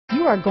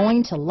you are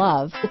going to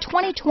love the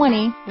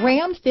 2020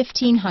 Ram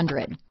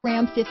 1500.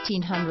 Ram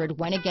 1500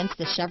 went against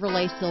the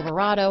Chevrolet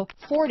Silverado,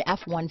 Ford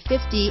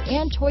F-150,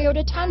 and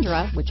Toyota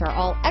Tundra, which are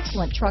all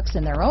excellent trucks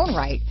in their own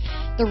right.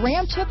 The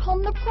Ram took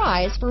home the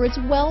prize for its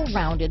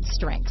well-rounded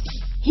strengths.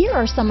 Here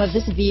are some of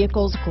this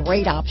vehicle's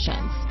great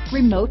options: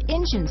 remote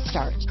engine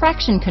start,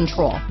 traction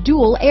control,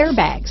 dual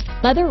airbags,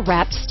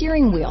 leather-wrapped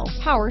steering wheel,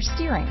 power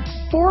steering,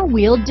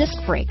 four-wheel disc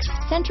brakes,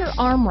 center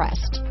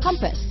armrest,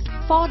 compass,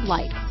 fog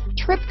lights,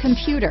 trip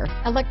computer,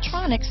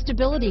 electronic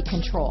stability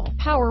control,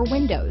 power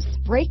windows,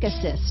 brake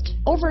assist,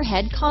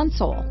 overhead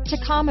console,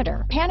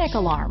 tachometer, panic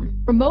alarm,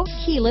 remote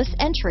keyless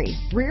entry,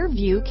 rear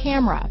view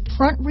camera,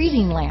 front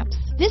reading lamps.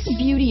 This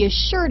beauty is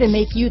sure to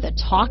make you the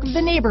talk of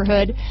the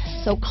neighborhood,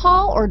 so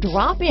call or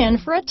drop in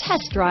for a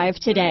test drive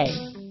today.